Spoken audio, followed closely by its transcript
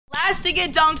last to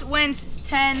get dunked wins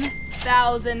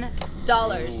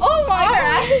 $10,000. Oh my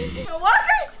gosh.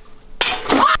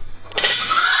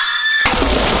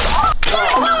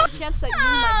 Chance that you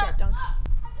might get dunked.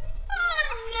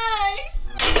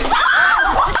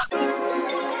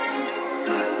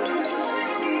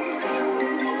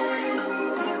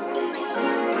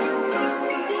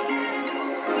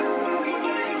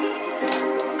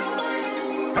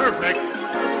 Perfect.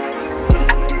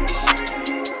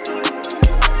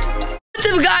 What's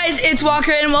up guys, it's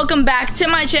Walker and welcome back to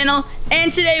my channel,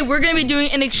 and today we're going to be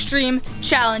doing an extreme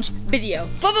challenge video.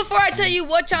 But before I tell you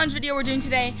what challenge video we're doing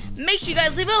today, make sure you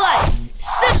guys leave a like,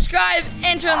 subscribe,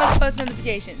 and turn on those post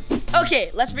notifications. Okay,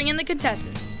 let's bring in the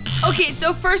contestants. Okay,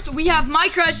 so first we have my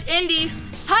crush, Indi.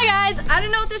 Hi guys, I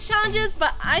don't know what this challenge is,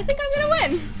 but I think I'm gonna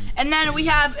win. And then we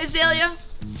have Azalea.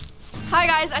 Hi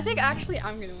guys, I think actually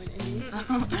I'm gonna win, Indi.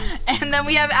 And then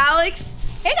we have Alex.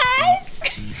 Hey guys!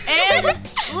 And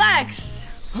Lex.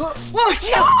 Whoa,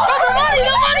 shit! The money!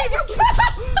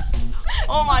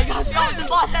 Oh my gosh, we almost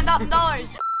just lost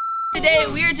 $10,000. Today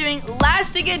we are doing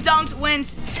last to get dunked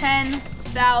wins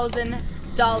 $10,000.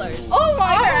 Oh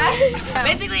my gosh!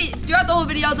 Basically, throughout the whole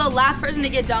video, the last person to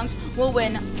get dunked will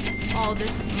win all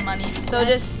this money. So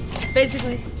just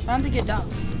basically try not to get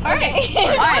dunked.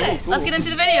 Alright, let's get into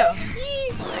the video.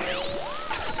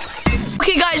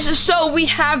 Okay guys, so we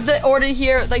have the order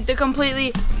here, like the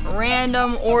completely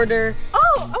random order.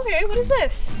 Oh, okay, what is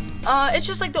this? It's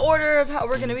just like the order of how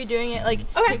we're gonna be doing it, like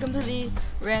completely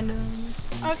random.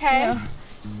 Okay.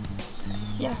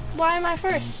 Yeah. Why am I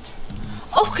first?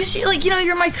 Oh, cause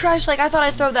you're my crush. Like I thought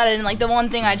I'd throw that in. Like the one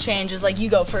thing I'd change is like you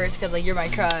go first, cause like you're my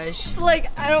crush.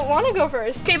 Like I don't want to go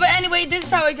first. Okay, but anyway, this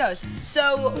is how it goes.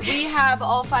 So we have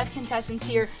all 5 contestants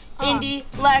here: Indi,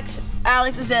 Lex,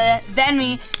 Alex, Azalea, then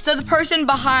me. So the person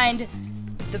behind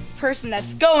the person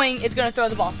that's going is gonna throw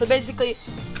the ball. So basically,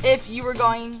 if you were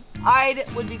going, I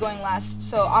would be going last.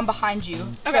 So I'm behind you.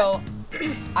 Okay. So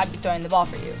I'd be throwing the ball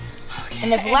for you. Okay.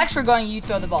 And if Lex were going, you'd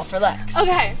throw the ball for Lex.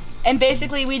 Okay. And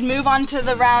basically, we'd move on to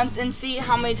the rounds and see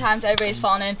how many times everybody's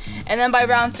fallen in. And then by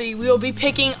round 3, we will be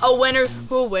picking a winner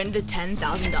who will win the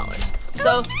 $10,000.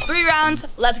 So 3 rounds,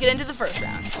 let's get into the first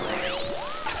round.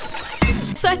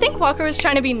 So I think Walker was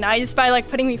trying to be nice by like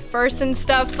putting me first and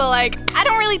stuff, but like I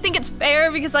don't really think it's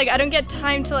fair because like I don't get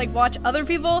time to like watch other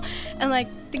people and like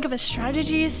think of a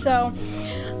strategy. So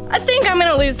I think I'm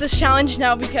gonna lose this challenge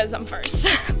now because I'm first.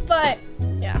 But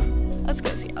yeah, let's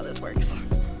go see how this works.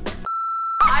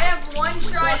 I have 1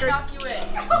 try to knock you in.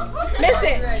 Miss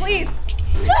it, please.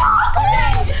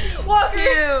 Walker,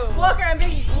 2, Walker, I'm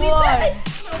begging you. 1.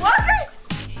 Walker.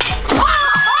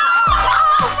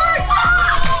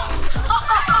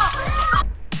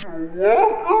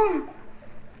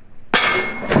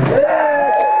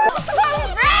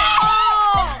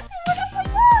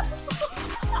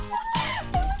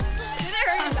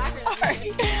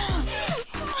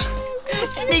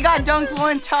 He got dunked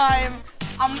 1 time.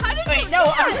 No. How did you do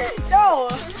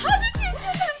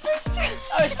that first time?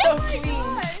 Oh, it's so clean.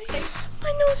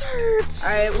 My nose hurts.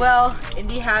 All right, well,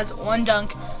 Indi has 1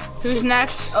 dunk. Who's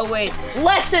next? Oh wait,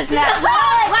 Lex is next.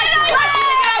 Lex,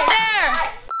 get up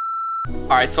there.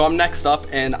 All right, so I'm next up,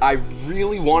 and I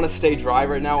really want to stay dry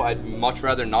right now. I'd much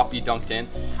rather not be dunked in.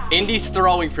 Indi's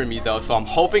throwing for me though, so I'm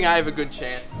hoping I have a good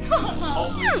chance.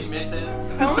 Hopefully she misses.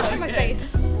 I almost hit my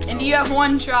face. Indi, you have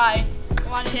 1 try.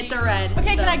 Hit the red.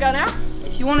 Okay, so can I go now?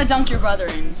 If you want to dunk your brother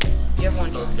in, you have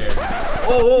 1 so try. scared.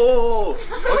 Oh.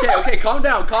 Okay, calm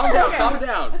down.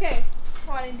 Okay, come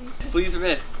on, Indi. Please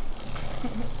miss.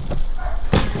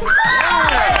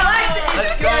 Yeah.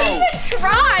 Let's go.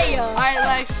 Try. All right,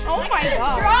 Lex. Oh my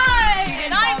god. Try.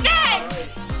 And I'm next.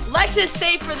 Lex is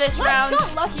safe for this round. Lex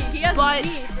got lucky. He has but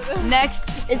me for this. next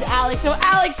is Alex. So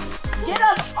Alex, get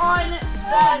us on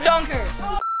the dunker.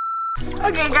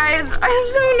 Okay guys, I'm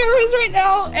so nervous right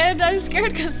now and I'm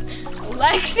scared because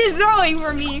Lex is throwing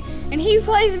for me and he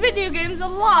plays video games a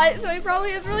lot, so he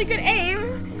probably has really good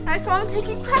aim. I saw him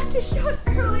taking practice shots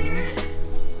earlier.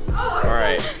 Oh,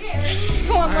 I'm so scared.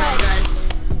 Come on, Lex. Guys.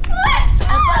 Lex!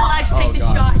 Let's let Lex take the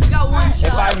shot. You got 1 shot.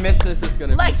 If I miss this, it's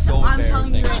gonna be so I'm embarrassing.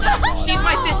 telling you right now. She's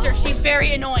my sister. She's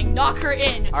very annoying. Knock her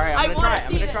in. All right, I'm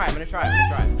gonna try. Come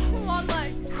on,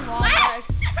 Lex. Come on, Lex.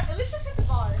 Let's just hit the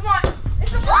ball. Come on.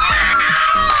 It's a ball.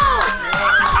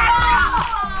 Oh,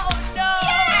 no.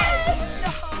 Yes.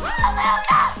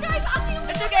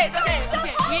 It's okay.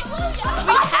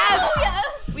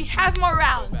 We have more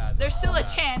rounds. There's still a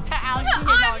chance that Alex can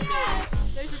get dunked.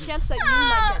 There's a chance that you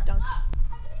might get dunked.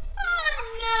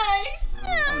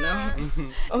 Oh no.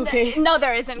 Okay. No,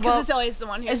 there isn't, because Azalea's the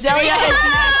one who's Azalea is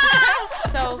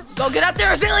next. So go get up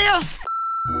there, Azalea.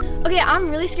 Okay, I'm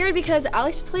really scared because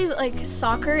Alex plays like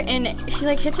soccer and she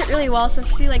like hits it really well. So if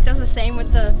she like does the same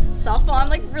with the softball, I'm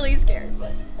like really scared.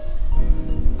 But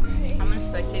I'm gonna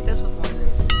spectate this with one.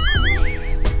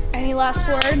 any last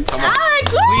words?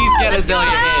 Alex, please get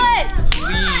Azalea in.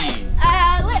 Please.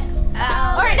 Alex.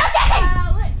 Alright, no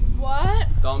taking. What?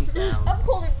 Thumbs down. I'm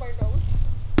holding my nose.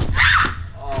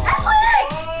 Oh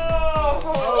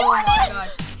Oh my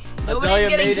gosh. Nobody's Azalea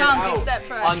getting made it dunked out. except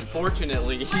for us.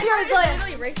 Unfortunately. Here, Azalea.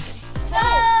 Leave me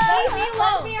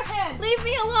alone. Leave me your hand. Leave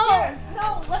me alone.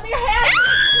 No, let me your hand.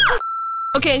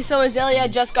 Okay, so Azalea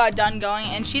just got done going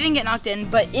and she didn't get knocked in,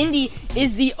 but Indi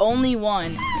is the only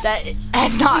one that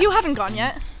has not. You haven't gone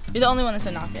yet. You're the only one that's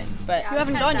been knocked in, but You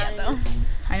haven't gone yet though.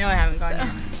 I know I haven't gone yet.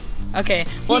 Okay,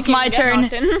 well it's can my get turn.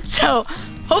 knocked in. So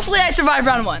hopefully I survive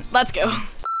round 1. Let's go.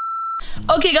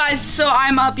 Okay guys, so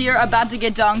I'm up here about to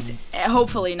get dunked.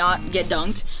 Hopefully not get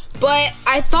dunked. But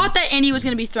I thought that Indi was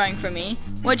gonna be throwing for me,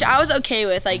 which I was okay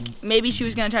with. Like maybe she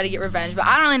was gonna try to get revenge, but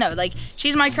I don't really know. Like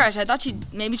she's my crush. I thought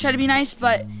she'd maybe try to be nice,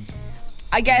 but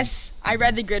I guess I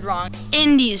read the grid wrong.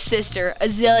 Indi's sister,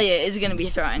 Azalea, is gonna be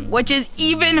throwing, which is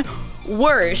even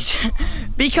worse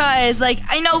because like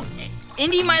I know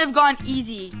Indi might have gone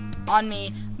easy on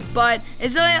me, but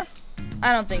Azalea,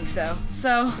 I don't think so.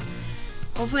 So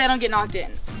hopefully I don't get knocked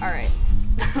in. All right,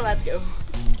 let's go.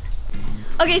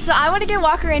 Okay, so I want to get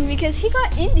Walker in because he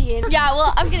got Indi in. Yeah,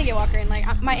 well, I'm gonna get Walker in. Like,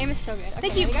 my aim is so good. Okay,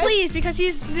 Thank you, guys? please, because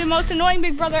he's the most annoying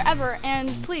big brother ever, and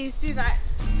please do that.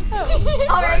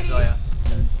 Alright, Azalea.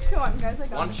 Come on, guys, I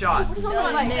got One it. shot. Miss Come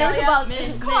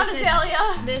on,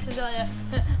 Azalea. Miss Azalea.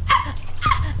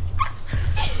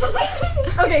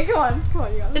 Okay, come on,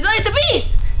 you got it. Azalea to me!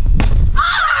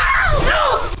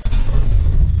 No!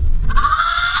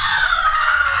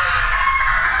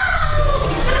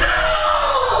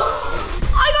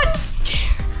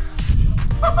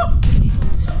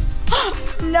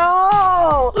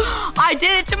 No! I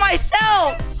did it to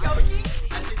myself! I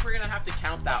think we're gonna have to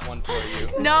count that one for you.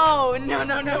 No. No, that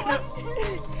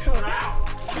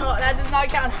does not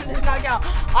count. That does not count.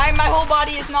 My whole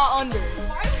body is not under. I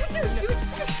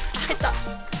thought.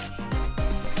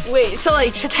 Wait, so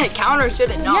like, should that count or should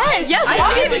it not? Yes,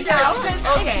 I give think it so. count.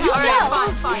 Okay,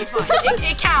 alright, fine.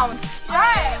 It counts.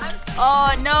 Right.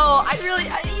 Oh no,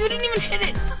 you didn't even hit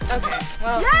it. Okay,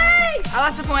 well,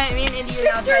 that's the point. Me and Indi are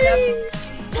now tied up.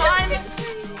 Time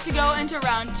to go into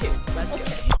round 2. Let's go.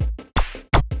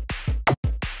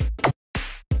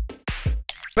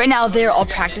 Right now, they're all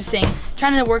practicing,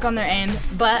 trying to work on their aim,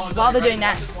 but while they're doing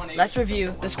that, let's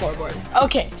review the scoreboard.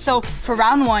 Okay, so for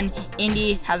round 1,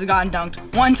 Indi has gotten dunked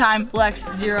 1 time, Lex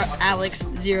 0, Alex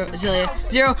 0, Azalea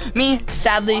 0, me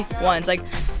sadly 1. It's like,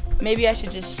 maybe I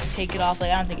should just take it off.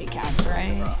 Like, I don't think it counts,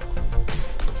 right?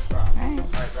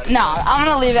 No, I'm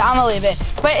gonna leave it.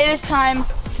 But it is time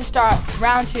to start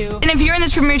round 2. And if you're in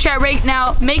this Premier Chat right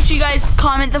now, make sure you guys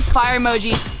comment the fire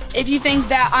emojis if you think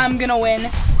that I'm gonna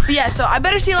win. But yeah, so I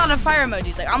better see a lot of fire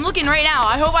emojis. Like, I'm looking right now.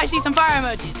 I hope I see some fire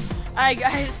emojis. All right,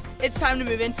 guys, it's time to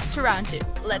move into round 2.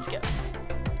 Let's go.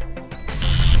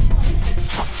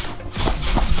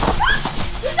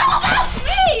 It's all about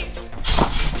me!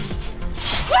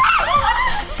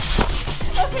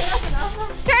 Okay, that's enough.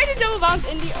 Tried to double bounce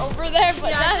Indi over there,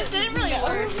 but that just didn't really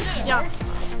work. Yeah.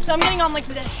 So I'm getting on like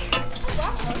this.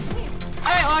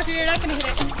 Alright, Walker, you're not gonna hit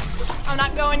it. I'm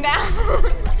not going down.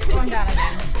 Going down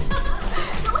again.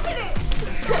 Look at it.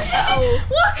 Uh-oh.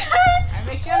 Walker! Alright,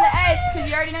 make sure on the edge, because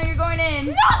you already know you're going in.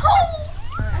 No!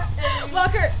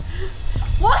 Walker!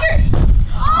 Walker!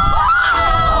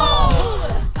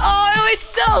 Oh! Oh, it was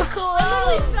so cool. I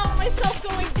literally felt myself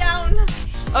going down.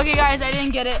 Okay, guys, I didn't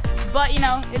get it, but you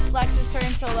know, it's Lex's turn,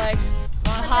 so Lex,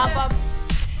 wanna hop up?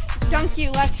 Dunk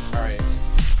you, Lex. Alright.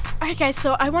 Alright, guys,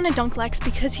 so I want to dunk Lex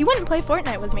because he wouldn't play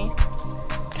Fortnite with me.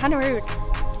 Kind of rude.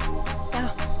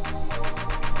 Yeah.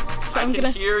 So I'm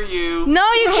gonna hear you.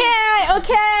 No, you can't.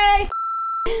 Okay.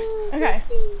 Okay.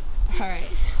 All right.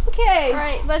 Okay. All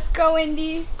right, let's go,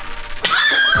 Indi.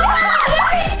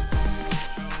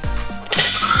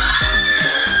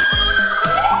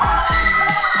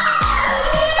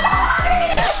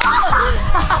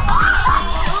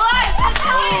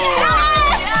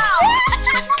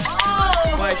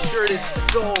 My shirt is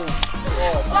so You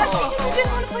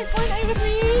didn't want to play Fortnite with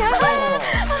me. You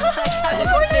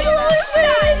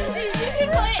can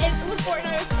play it with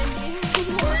Fortnite with Indi.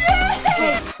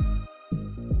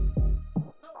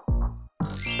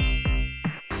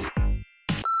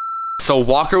 So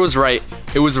Walker was right.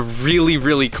 It was really,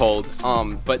 really cold.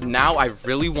 But now I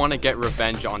really want to get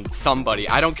revenge on somebody.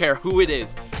 I don't care who it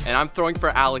is. And I'm throwing for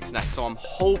Alex next. So I'm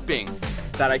hoping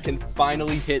that I can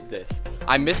finally hit this.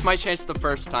 I missed my chance the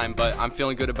first time, but I'm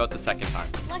feeling good about the second time.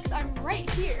 Lex, I'm right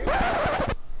here.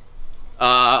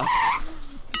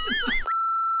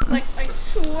 Lex, I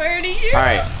swear to you. All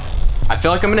right. I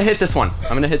feel like I'm gonna hit this one. I'm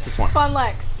gonna hit this one. Come on,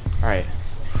 Lex. All right.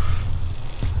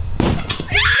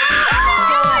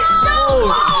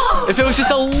 Oh, If it was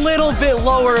just a little bit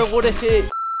lower, it would have hit.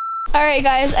 all right,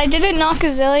 guys, I didn't knock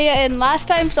Azalea in last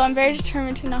time, so I'm very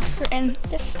determined to knock her in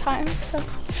this time. So, all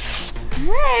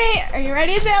right, are you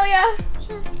ready, Azalea?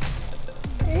 Sure.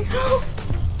 There you go.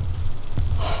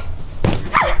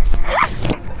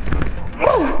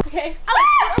 Okay.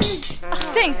 Alex,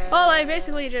 dang. Well, I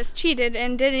basically just cheated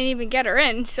and didn't even get her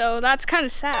in, so that's kind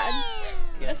of sad.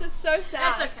 Yes, it's so sad.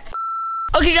 That's okay.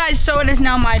 Okay, guys, so it is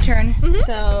now my turn.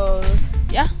 So,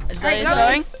 yeah, Azalea's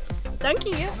throwing.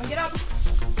 Donkey. I'm gonna get up.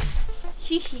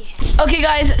 Okay,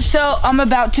 guys, so I'm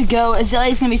about to go.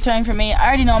 Azalea's gonna be throwing for me. I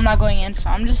already know I'm not going in, so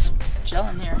I'm just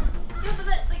chilling here. Yeah, but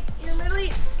that, like, you're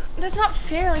literally, that's not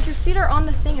fair. Like, your feet are on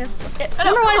the thing.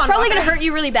 Number one, it's probably gonna hurt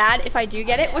you really bad if I do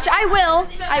get it, which I will.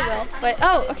 But,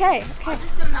 oh, okay. I'm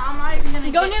not even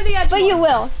gonna Go near the edge. But you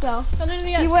will, so. Go near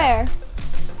the edge. Beware.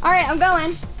 All right, I'm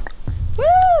going.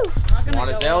 Woo! Come on,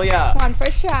 Azalea. Come on,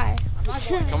 first try.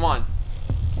 Come on.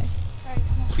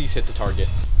 Please hit the target.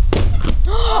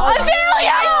 Azalea!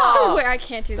 I swear I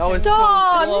can't do this. That was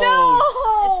Oh, so no!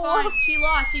 It's fine. She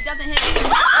lost. She doesn't hit me.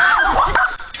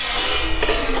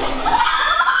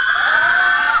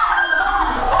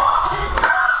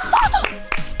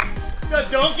 The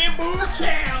Donkey Boot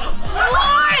Camp!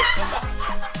 What?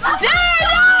 Dude,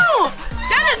 no!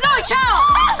 That does not count.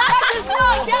 That does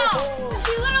not count.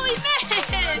 She literally missed.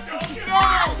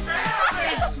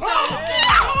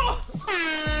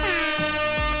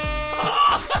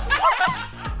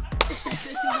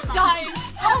 Guys,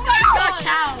 oh my Does god. not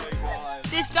count.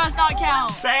 This does not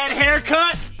count. Bad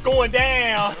haircut, going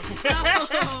down. No.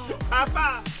 High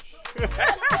five.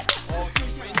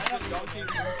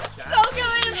 So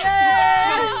good.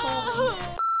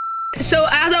 So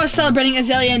as I was celebrating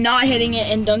Azalea not hitting it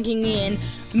and dunking me in,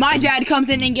 my dad comes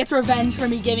in and gets revenge for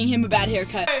me giving him a bad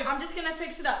haircut. I'm just gonna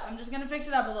fix it up. I'm just gonna fix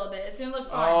it up a little bit. It's gonna look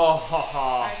fine.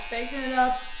 Oh, I'm fixing it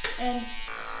up and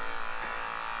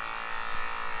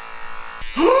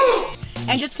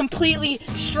and just completely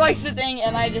strikes the thing,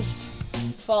 and I just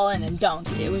fall in and dunk.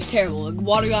 It was terrible.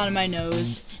 Water got in my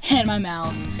nose and my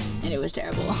mouth, and it was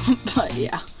terrible. But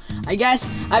yeah, I guess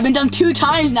I've been dunked 2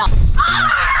 times now.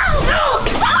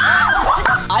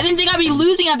 I didn't think I'd be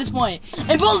losing at this point,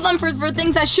 and both of them for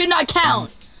things that should not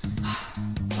count.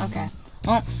 Okay,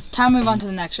 well, time to move on to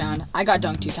the next round. I got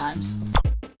dunked 2 times.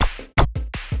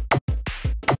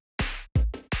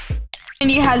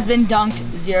 Indi has been dunked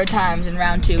 0 times in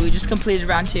round 2. We just completed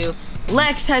round 2.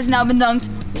 Lex has now been dunked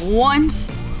once,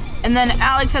 and then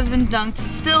Alex has been dunked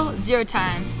still 0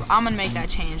 times. I'm gonna make that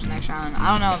change next round. I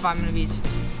don't know if I'm gonna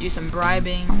do some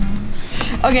bribing.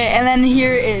 Okay, and then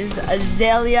here is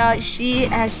Azalea. She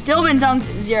has still been dunked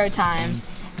 0 times,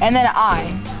 and then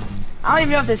I don't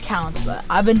even know if this counts, but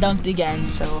I've been dunked again,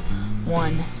 so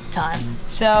 1 time.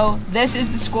 So this is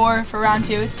the score for round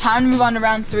 2. It's time to move on to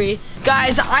round 3.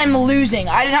 Guys, I'm losing.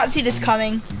 I did not see this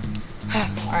coming.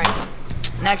 All right,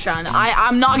 next round.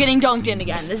 I'm not getting dunked in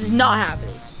again. This is not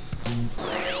happening.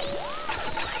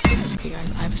 Okay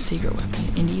guys, I have a secret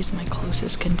weapon. Indi is my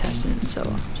closest contestant, so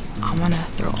I'm gonna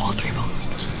throw all 3 balls.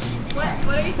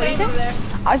 What are you saying over there?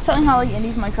 I was telling how like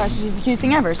Indi's my crush. She's the cutest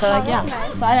thing ever. So like yeah.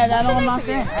 nice. So I That's don't so want nice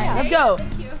to knock of her in. you. All right, let's go.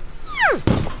 Thank you.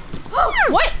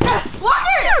 What? Yes,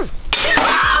 Walker!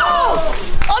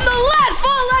 On the last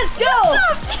ball, let's go!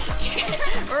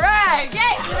 Right.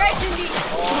 Yay, right, Indi.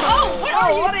 Oh, what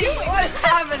are you doing? What is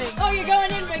happening? Oh, you're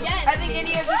going in again. I think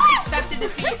Indi has just accepted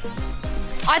defeat.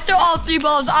 I threw all 3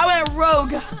 balls. I went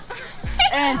rogue.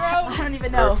 And I don't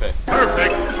even know. Perfect.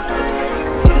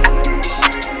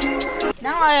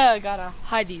 Now I gotta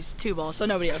hide these 2 balls so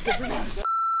nobody else gets them.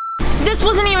 This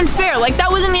wasn't even fair. Like, that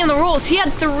wasn't even the rules. He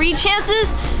had 3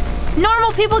 chances.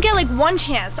 Normal people get like 1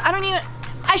 chance.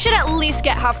 I should at least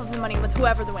get half of the money with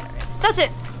whoever the winner is. That's it.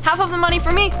 Half of the money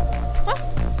for me. Huh?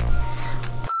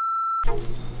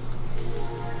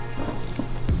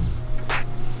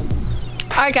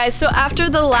 Alright guys, so after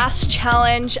the last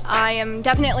challenge, I am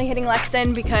definitely hitting Lex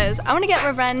in because I want to get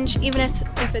revenge even if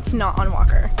it's not on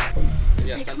Walker.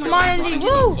 Yeah, Come on, Indi.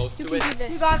 Woo! You can do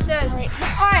You got this.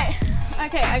 Alright.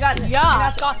 Okay, I got this.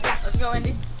 Yeah. Let's go,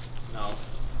 Indi. No.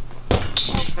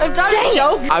 Is that a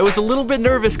joke? I was a little bit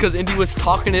nervous because Indi was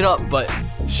talking it up, but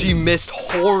she missed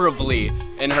horribly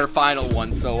in her final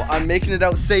one, so I'm making it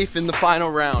out safe in the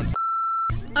final round.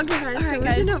 Okay, guys, so Alright, we're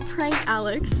guys. gonna prank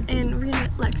Alex, and we're gonna,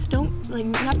 Lex, don't, like,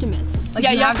 you have to miss. Like,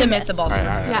 you have to miss the ball. All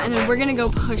right. Yeah, and then we're gonna go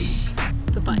push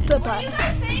The butt. The butt.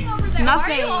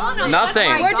 Nothing. Nothing.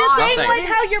 We're just saying Nothing. like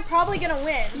how you're probably gonna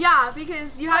win. Yeah,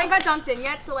 because you haven't got dunked in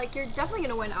yet, so like you're definitely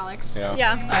gonna win, Alex. Yeah.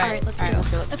 Yeah. All right, let's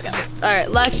go. Let's go. All right,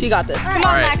 Lex, you got this. Come on,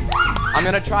 All right. Lex. I'm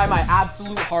gonna try my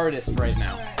absolute hardest right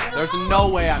now. There's no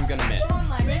way I'm gonna miss.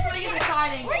 We're just gonna get the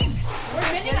side angle. We're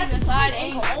getting at the side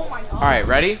angle. Oh my god. All right,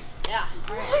 ready? Yeah.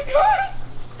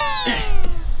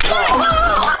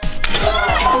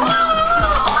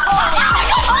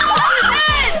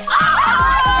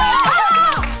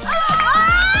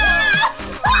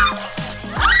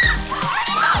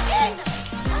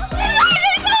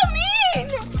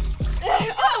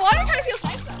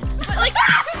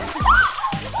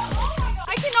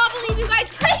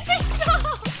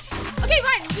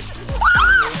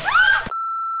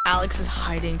 Alex is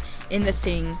hiding in the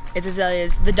thing. It's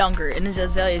Azalea's, the dunker, and it's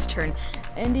Azalea's turn.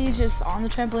 Indy's just on the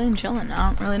trampoline chilling. I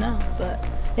don't really know, but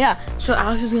yeah. So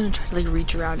Alex is gonna try to like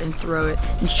reach around and throw it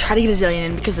and try to get Azalea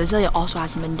in because Azalea also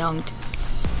hasn't been dunked.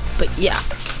 But yeah,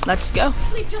 let's go.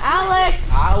 Alex!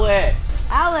 Alex!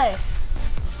 Alex!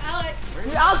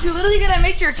 Alex, you're literally gonna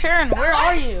miss your turn. Where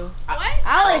are you? What?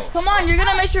 Alex, come on, you're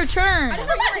gonna miss your turn. I didn't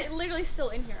know you were literally still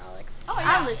in here, Alex. Oh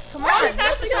yeah. Alex, come on. That's let's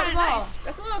actually throw kind the of ball. nice.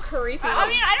 That's a little creepy. I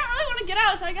mean, I don't really want to get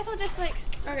out, so I guess I'll just like.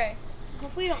 Okay.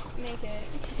 Hopefully you don't make it.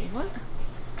 What?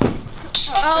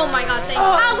 Oh my god, thank you.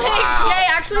 Alex! Yay,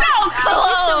 actually, So thank you so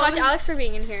close. much, Alex, for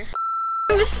being in here.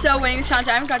 I'm just so winning this challenge.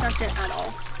 I haven't got dunked in at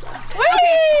all. So.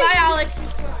 Okay, bye, Alex.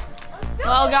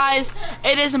 Well, guys,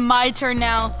 it is my turn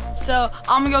now, so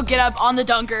I'm gonna go get up on the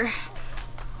dunker.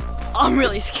 I'm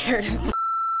really scared.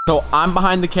 So I'm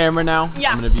behind the camera now.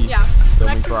 Yeah, I'm gonna be yeah.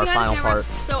 filming Lex for is our behind final the camera.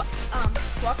 part. So,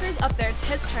 Walker's up there. It's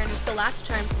his turn. It's the last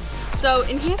turn. So,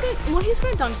 and he hasn't. Well, he's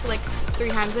gonna dunk to like 3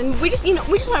 times, and we just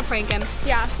want to prank him.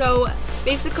 Yeah. So,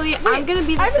 basically, I'm gonna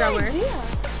be the thrower.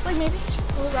 Like maybe you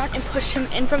should go around and push him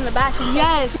in from the back.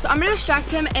 Yes. So I'm gonna distract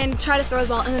him and try to throw the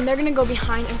ball, and then they're gonna go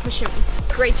behind and push him.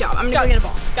 Great job. I'm gonna go get a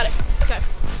ball. Got it. Okay.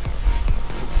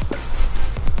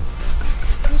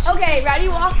 Okay, ready,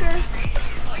 Walker?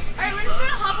 Alright, we're just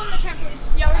gonna hop on the trampoline.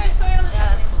 Yeah, we're just going on the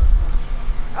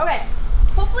trampoline. Okay.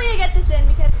 Hopefully I get this in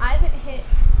because I haven't hit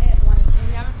it once.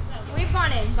 And we've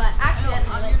gone in, but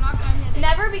accidentally. You're not gonna hit it.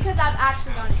 Never because I've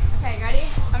actually gone in. Okay, ready?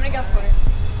 I'm gonna go for it.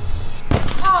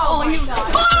 Oh my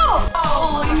god.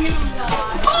 Oh my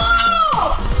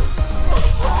god.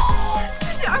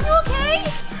 Are you okay?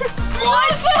 What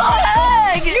the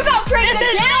heck? You got pranked This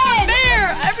is again! not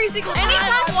fair. Every single time.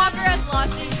 Anytime Walker has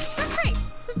lost, it's a prank.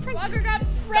 It's a prank. Walker got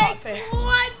pranked.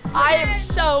 What? I am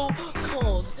so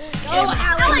cold. Oh,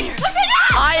 Alex, push it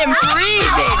out! I am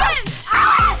freezing.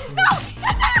 Alex, no!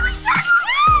 That's not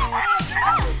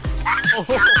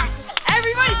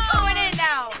Everybody's going in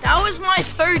now. That was my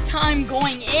 3rd time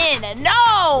going in.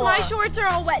 No. My shorts are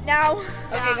all wet now.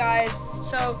 Okay, guys.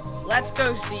 So let's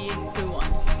go see who won.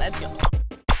 Let's go.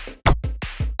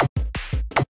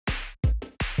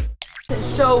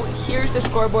 So here's the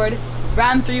scoreboard.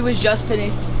 Round 3 was just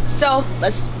finished. So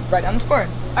let's write down the score.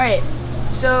 All right.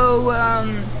 So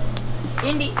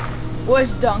Indy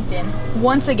was dunked in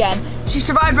once again. She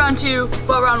survived round 2,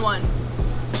 but round 1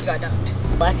 she got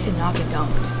dunked. Lex did not get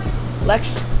dunked.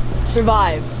 Lex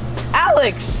survived.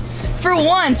 Alex, for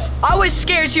once, I was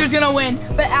scared she was gonna win,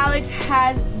 but Alex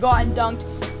has gotten dunked.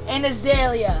 And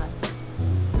Azalea,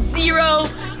 0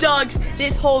 dunks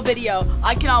this whole video.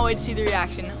 I cannot wait to see the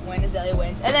reaction when Azalea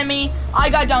wins. And then me, I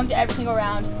got dunked every single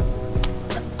round.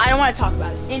 I don't want to talk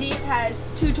about it. Indy has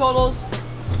 2 totals.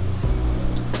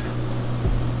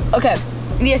 Okay,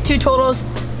 Indy has 2 totals.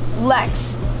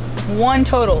 Lex, 1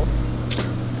 total.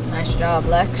 Nice job,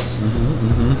 Lex.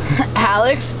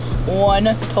 Alex,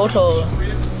 1 total.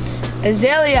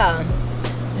 Azalea,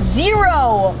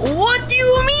 0. What do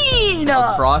you mean?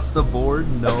 Across the board,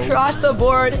 no. Across the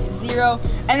board, 0.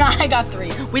 And I got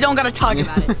 3. We don't gotta talk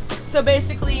about it. So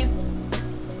basically,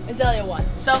 Azalea won.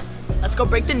 So let's go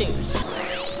break the news.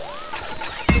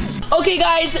 Okay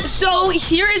guys, so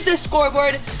here is the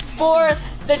scoreboard for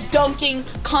the dunking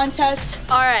contest.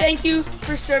 All right. Thank you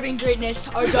for serving greatness,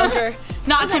 our dunker.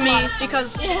 Not to me,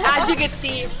 because as you can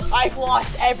see, I've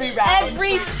lost every round.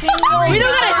 Every single We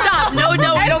don't gotta stop. No, we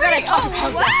don't gotta talk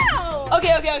about that. Wow.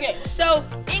 Okay. So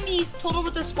Indy totaled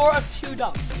with a score of 2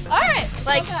 dunks. All right.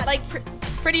 Like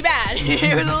pretty bad.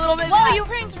 It was a little bit Well, bad. you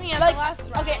pranked me at Like, the last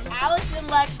round. okay, Alex and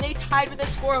Lex, they tied with a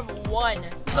score of 1.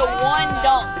 So 1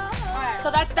 dunk.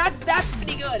 So that's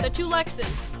pretty good. The 2 Lexes.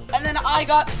 And then I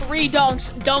got 3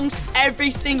 dunks every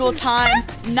single time.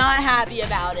 Not happy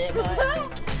about it, but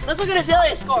let's look at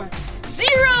Azalea's score. 0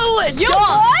 dunks. You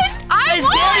won? I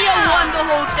Azalea won the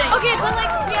whole thing. Okay, but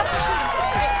like we have to shoot.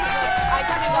 I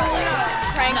kind of got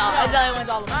pranked. No, Azalea wins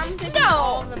all the money.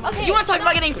 No. Okay. You want to talk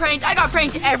about getting pranked? I got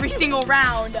pranked every single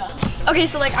round. Okay,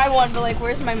 so like I won, but like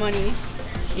where's my money?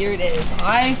 Here it is.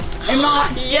 I am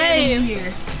not standing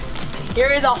here. Here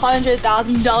is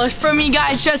 $100,000 from me,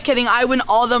 guys. Just kidding. I win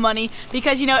all the money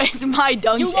because, you know, it's my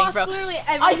dunk tank, bro.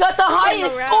 I got the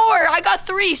highest score. I got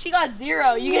 3. She got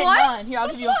 0. You get none. Here, I'll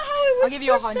give you 100. I'll give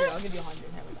you 100.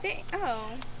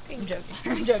 I'm joking.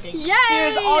 I'm joking. Yay!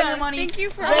 Here's all your money. Thank you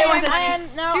for Azalea wants it.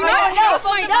 No, Do not take off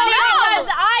my money. because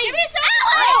I. Give me some.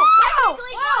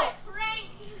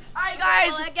 Alright,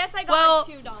 guys. Well, I guess I got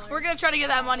like $2. We're gonna try to get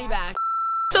that money back.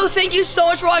 So thank you so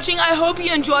much for watching. I hope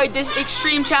you enjoyed this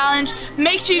extreme challenge.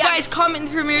 Make sure you guys comment in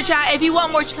the premiere chat if you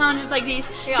want more challenges like these,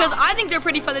 because I think they're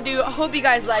pretty fun to do. I hope you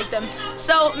guys like them.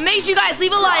 So make sure you guys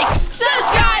leave a like,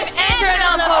 subscribe, and turn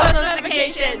on post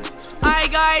notifications.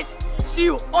 Alright, guys. See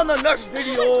you on the next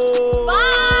video. Bye.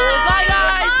 Bye,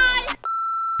 guys.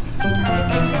 Bye.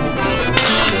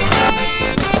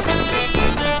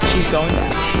 She's going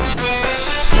down.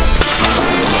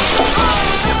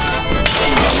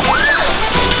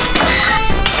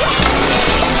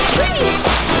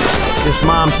 It's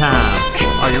mom time.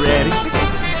 Are you ready?